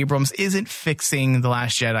J.J. Abrams isn't fixing The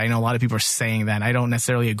Last Jedi. I know a lot of people are saying that. I don't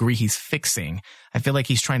necessarily agree he's fixing. I feel like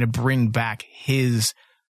he's trying to bring back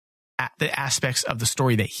the aspects of the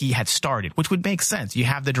story that he had started, which would make sense. You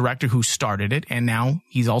have the director who started it, and now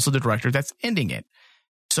he's also the director that's ending it.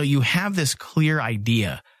 So you have this clear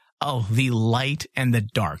idea of the light and the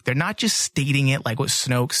dark. They're not just stating it like what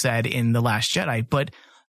Snoke said in The Last Jedi, but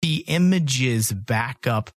the images back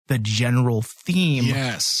up the general theme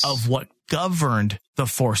Yes. of what governed The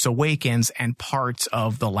Force Awakens and parts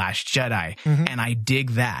of The Last Jedi. Mhm. And I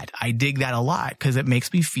dig that. I dig that a lot because it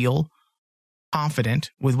makes me feel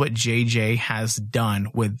confident with what JJ has done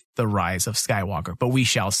with The Rise of Skywalker. But we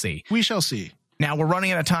shall see. We shall see. Now we're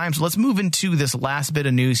running out of time, so let's move into this last bit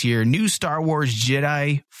of news here. New Star Wars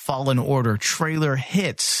Jedi Fallen Order trailer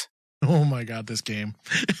hits Oh my God, this game.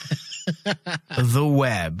 the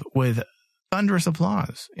web with thunderous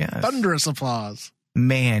applause. Yes. Thunderous applause.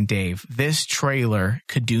 Man, Dave, this trailer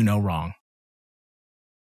could do no wrong.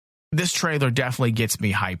 This trailer definitely gets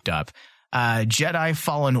me hyped up. Jedi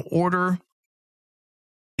Fallen Order,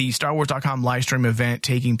 the StarWars.com live stream event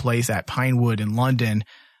taking place at Pinewood in London,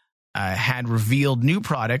 had revealed new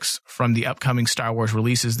products from the upcoming Star Wars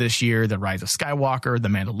releases this year, The Rise of Skywalker, The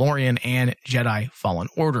Mandalorian, and Jedi Fallen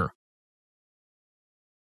Order.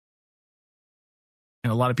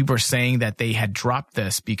 And a lot of people are saying that they had dropped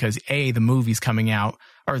this because A, the movie's coming out,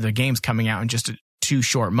 or the game's coming out in just 2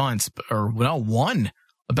 short months, or well,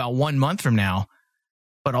 about 1 month from now,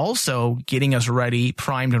 but also getting us ready,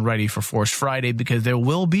 primed and ready for Force Friday, because there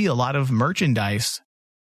will be a lot of merchandise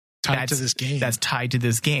Tied to this game. That's tied to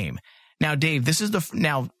this game. Now, Dave,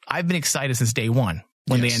 now I've been excited since day one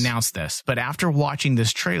when they announced this, but after watching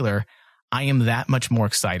this trailer, I am that much more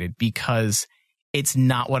excited because it's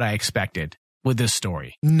not what I expected with this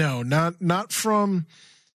story. No, not from.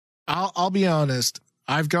 I'll be honest.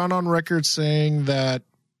 I've gone on record saying that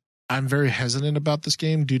I'm very hesitant about this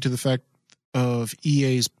game due to the fact of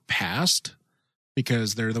EA's past,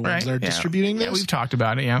 because they're the ones that are distributing this. Yeah, we've talked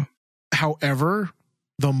about it. Yeah. However,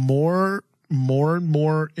 the more and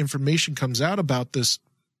more information comes out about this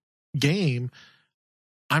game,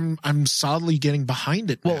 I'm solidly getting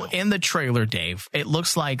behind it now. Well, in the trailer, Dave, it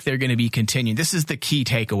looks like they're going to be continuing. This is the key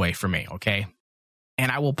takeaway for me, okay? And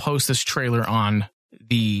I will post this trailer on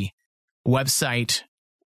the website,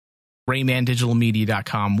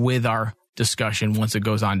 raymandigitalmedia.com, with our discussion once it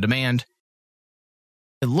goes on demand.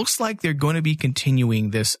 It looks like they're going to be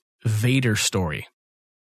continuing this Vader story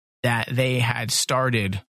that they had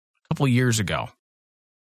started a couple years ago.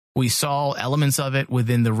 We saw elements of it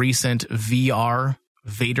within the recent VR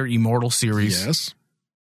Vader Immortal series. Yes.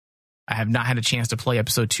 I have not had a chance to play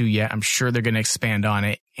episode 2 yet. I'm sure they're going to expand on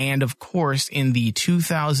it. And of course, in the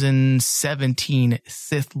 2017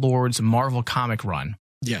 Sith Lords Marvel comic run.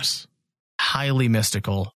 Yes. Highly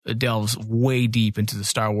mystical. It delves way deep into the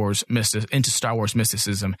Star Wars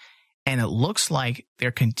mysticism. And it looks like they're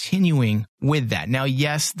continuing with that. Now,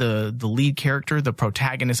 yes, the lead character, the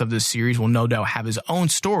protagonist of this series, will no doubt have his own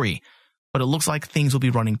story, but it looks like things will be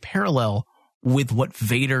running parallel with what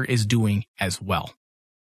Vader is doing as well.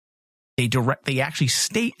 They actually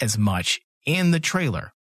state as much in the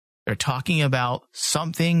trailer. They're talking about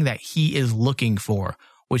something that he is looking for,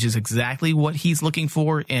 which is exactly what he's looking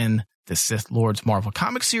for in the Sith Lords Marvel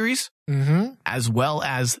comic series, as well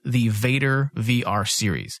as the Vader VR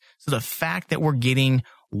series. So the fact that we're getting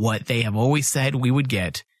what they have always said we would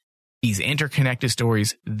get, these interconnected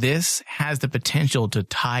stories, this has the potential to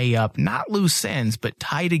tie up, not loose ends, but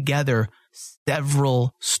tie together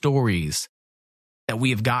several stories that we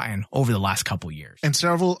have gotten over the last couple years. And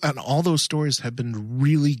all those stories have been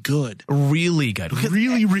really good. Really good.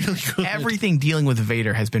 Really, really good. Everything dealing with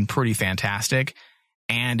Vader has been pretty fantastic.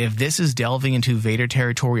 And if this is delving into Vader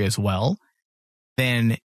territory as well,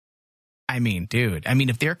 then, I mean,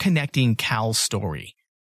 if they're connecting Cal's story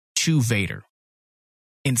to Vader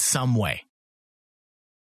in some way,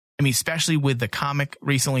 I mean, especially with the comic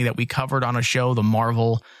recently that we covered on a show, the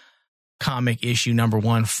Marvel comic issue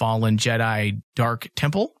 #1, Fallen Jedi Dark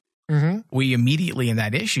Temple, we immediately in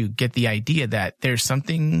that issue get the idea that there's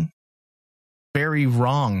something very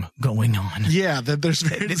wrong going on. Yeah, that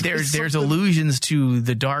there's allusions to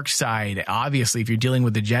the dark side. Obviously, if you're dealing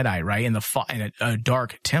with the Jedi, right, in a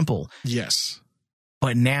dark temple. Yes.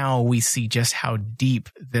 But now we see just how deep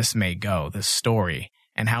this may go, this story,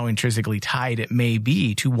 and how intrinsically tied it may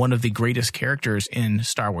be to one of the greatest characters in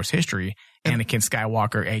Star Wars history, Anakin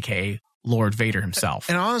Skywalker, aka Lord Vader himself.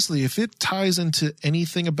 And honestly, if it ties into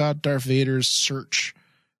anything about Darth Vader's search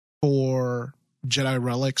for Jedi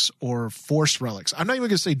relics or Force relics, I'm not even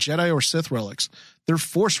going to say Jedi or Sith relics, they're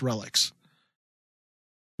Force relics.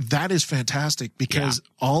 That is fantastic, because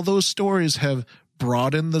all those stories have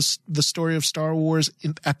broadened the story of Star Wars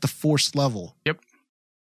at the Force level. Yep.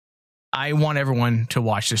 I want everyone to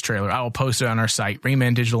watch this trailer. I will post it on our site,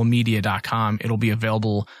 raymandigitalmedia.com. It'll be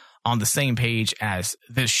available on the same page as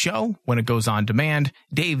this show when it goes on demand.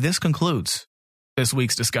 Dave, this concludes this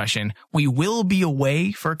week's discussion. We will be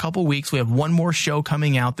away for a couple weeks. We have one more show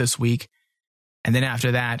coming out this week. And then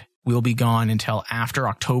after that, we'll be gone until after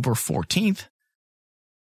October 14th.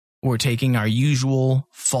 We're taking our usual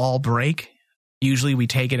fall break. Usually we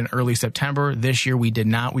take it in early September. This year we did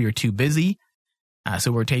not. We were too busy.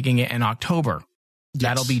 So we're taking it in October. Yes.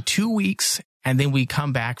 That'll be 2 weeks. And then we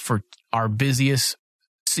come back for our busiest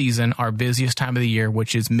season, our busiest time of the year,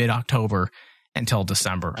 which is mid-October until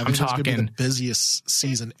December. I'm talking the busiest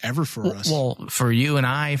season ever for us. Well, for you and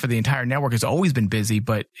I, for the entire network, it's always been busy,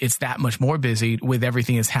 but it's that much more busy with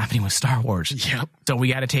everything that's happening with Star Wars. Yep. So we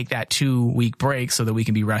got to take that 2-week break so that we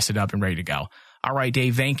can be rested up and ready to go. All right,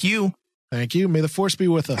 Dave, thank you. Thank you. May the Force be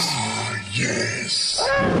with us. Yes.